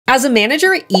As a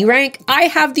manager at eRank, I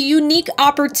have the unique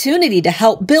opportunity to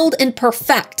help build and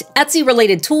perfect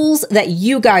Etsy-related tools that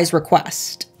you guys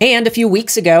request. And a few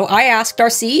weeks ago, I asked our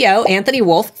CEO, Anthony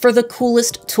Wolf, for the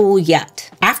coolest tool yet.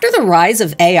 After the rise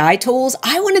of AI tools,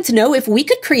 I wanted to know if we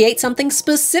could create something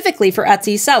specifically for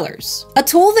Etsy sellers. A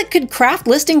tool that could craft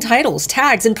listing titles,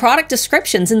 tags, and product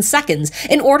descriptions in seconds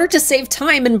in order to save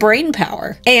time and brain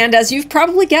power. And as you've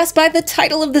probably guessed by the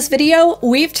title of this video,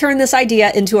 we've turned this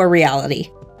idea into a reality.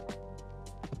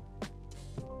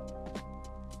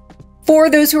 For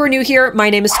those who are new here, my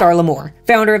name is Starla Moore,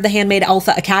 founder of the Handmade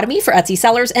Alpha Academy for Etsy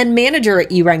sellers and manager at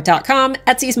eRank.com,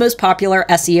 Etsy's most popular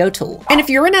SEO tool. And if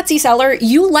you're an Etsy seller,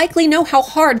 you likely know how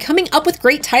hard coming up with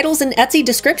great titles and Etsy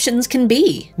descriptions can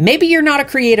be. Maybe you're not a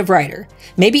creative writer.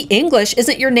 Maybe English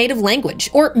isn't your native language,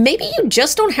 or maybe you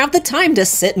just don't have the time to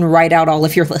sit and write out all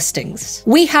of your listings.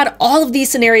 We had all of these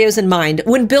scenarios in mind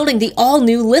when building the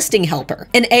all-new Listing Helper,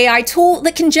 an AI tool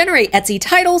that can generate Etsy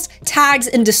titles, tags,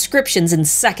 and descriptions in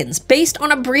seconds based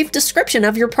on a brief description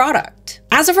of your product.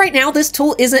 As of right now, this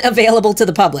tool isn't available to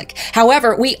the public.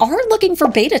 However, we are looking for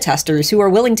beta testers who are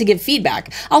willing to give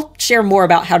feedback. I'll share more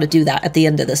about how to do that at the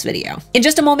end of this video. In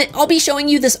just a moment, I'll be showing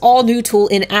you this all-new tool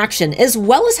in action, as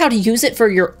well as how to use it for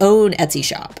your own Etsy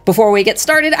shop. Before we get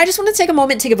started, I just want to take a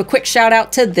moment to give a quick shout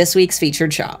out to this week's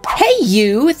featured shop. Hey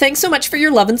you! Thanks so much for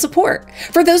your love and support.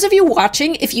 For those of you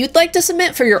watching, if you'd like to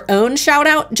submit for your own shout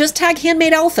out, just tag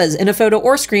Handmade Alphas in a photo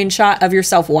or screenshot of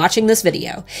yourself watching this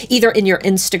video, either in your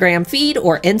Instagram feed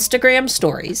or Instagram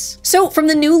stories. So from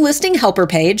the new Listing Helper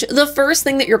page, the first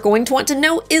thing that you're going to want to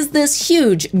know is this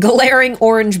huge, glaring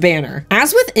orange banner.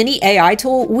 As with any AI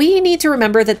tool, we need to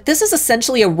remember that this is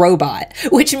essentially a robot,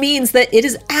 which means that it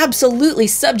is absolutely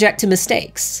subject to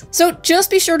mistakes. So just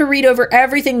be sure to read over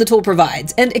everything the tool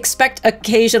provides and expect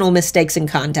occasional mistakes in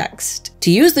context. To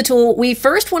use the tool, we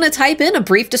first want to type in a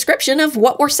brief description of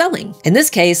what we're selling. In this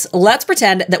case, let's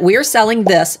pretend that we're selling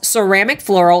this ceramic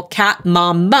floral cat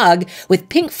mom mug with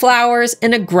pink flowers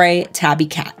and a gray tabby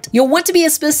cat. You'll want to be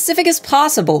as specific as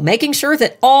possible, making sure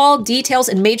that all details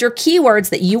and major keywords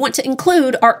that you want to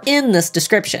include are in this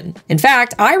description. In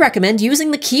fact, I recommend using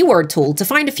the keyword tool to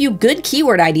find a few good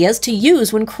keyword ideas to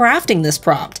use when crafting this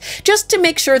prompt, just to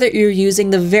make sure that you're using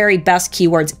the very best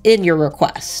keywords in your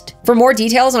request. For more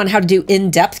details on how to do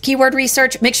in-depth keyword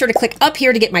research, make sure to click up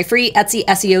here to get my free Etsy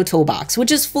SEO toolbox,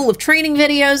 which is full of training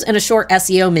videos and a short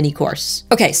SEO mini course.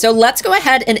 Okay, so let's go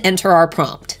ahead and enter our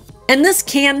prompt. And this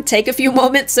can take a few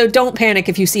moments, so don't panic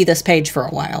if you see this page for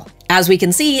a while. As we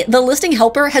can see, the Listing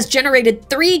Helper has generated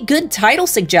 3 good title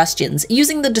suggestions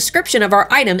using the description of our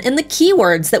item and the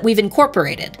keywords that we've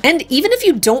incorporated. And even if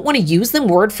you don't want to use them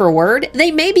word for word,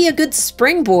 they may be a good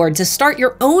springboard to start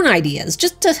your own ideas,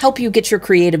 just to help you get your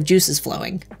creative juices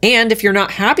flowing. And if you're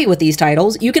not happy with these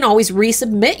titles, you can always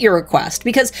resubmit your request,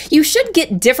 because you should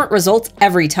get different results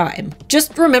every time.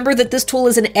 Just remember that this tool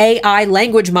is an AI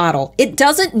language model. It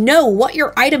doesn't know what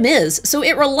your item is, so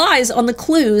it relies on the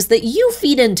clues that you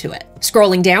feed into it.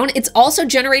 Scrolling down, it's also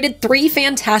generated 3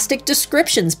 fantastic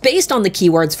descriptions based on the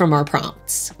keywords from our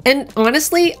prompts. And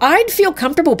honestly, I'd feel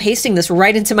comfortable pasting this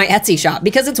right into my Etsy shop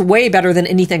because it's way better than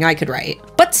anything I could write.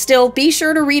 But still, be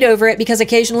sure to read over it because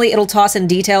occasionally it'll toss in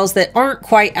details that aren't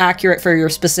quite accurate for your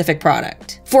specific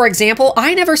product. For example,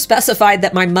 I never specified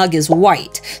that my mug is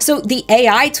white, so the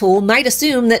AI tool might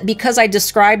assume that because I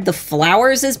described the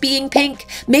flowers as being pink,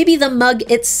 maybe the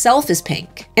mug itself is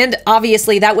pink. And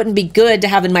obviously that wouldn't be good to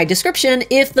have in my description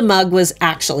if the mug was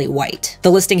actually white.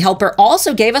 The Listing Helper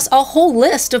also gave us a whole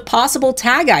list of possible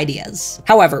tag ideas.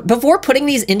 However, before putting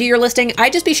these into your listing,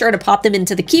 I'd just be sure to pop them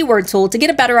into the keyword tool to get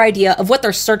a better idea of what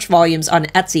their search volumes on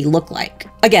Etsy look like.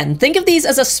 Again, think of these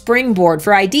as a springboard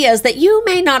for ideas that you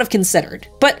may not have considered.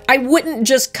 But I wouldn't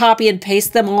just copy and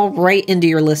paste them all right into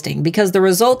your listing because the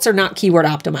results are not keyword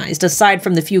optimized, aside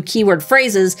from the few keyword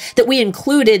phrases that we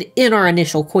included in our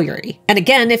initial query. And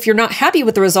again, if you're not happy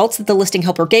with the results that the Listing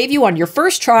Helper gave you on your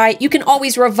first try, you can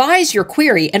always revise your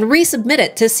query and resubmit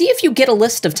it to see if you get a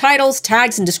list of titles,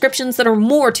 tags, and descriptions that are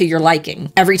more to your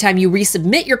liking. Every time you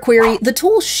resubmit your query, the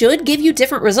tool should give you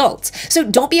different results, so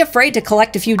don't be afraid to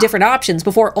collect a few different options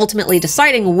before ultimately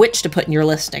deciding which to put in your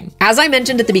listing. As I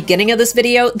mentioned at the beginning of this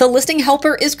video, the Listing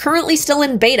Helper is currently still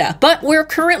in beta, but we're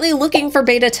currently looking for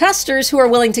beta testers who are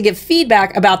willing to give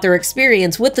feedback about their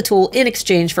experience with the tool in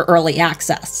exchange for early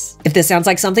access. If this sounds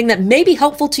like something that may be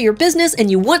helpful to your business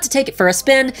and you want want to take it for a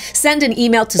spin, send an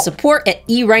email to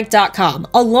support@erank.com,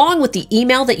 along with the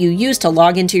email that you use to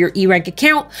log into your eRank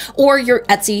account or your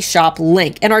Etsy shop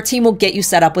link, and our team will get you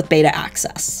set up with beta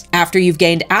access. After you've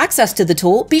gained access to the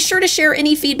tool, be sure to share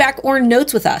any feedback or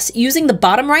notes with us using the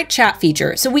bottom right chat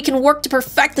feature so we can work to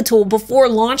perfect the tool before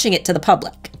launching it to the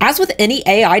public. As with any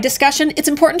AI discussion, it's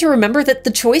important to remember that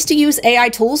the choice to use AI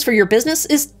tools for your business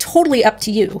is totally up to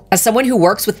you. As someone who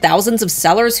works with thousands of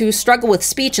sellers who struggle with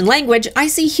speech and language, I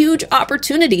see huge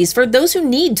opportunities for those who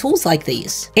need tools like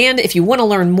these. And if you want to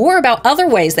learn more about other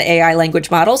ways that AI language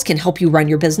models can help you run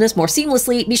your business more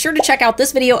seamlessly, be sure to check out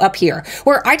this video up here,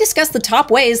 where I discuss the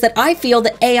top ways that I feel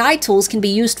that AI tools can be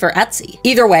used for Etsy.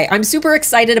 Either way, I'm super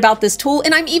excited about this tool,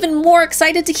 and I'm even more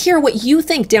excited to hear what you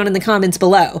think down in the comments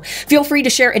below. Feel free to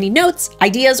share any notes,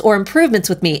 ideas, or improvements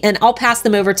with me, and I'll pass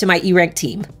them over to my eRank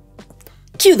team.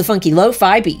 Cue the funky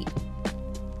lo-fi beat.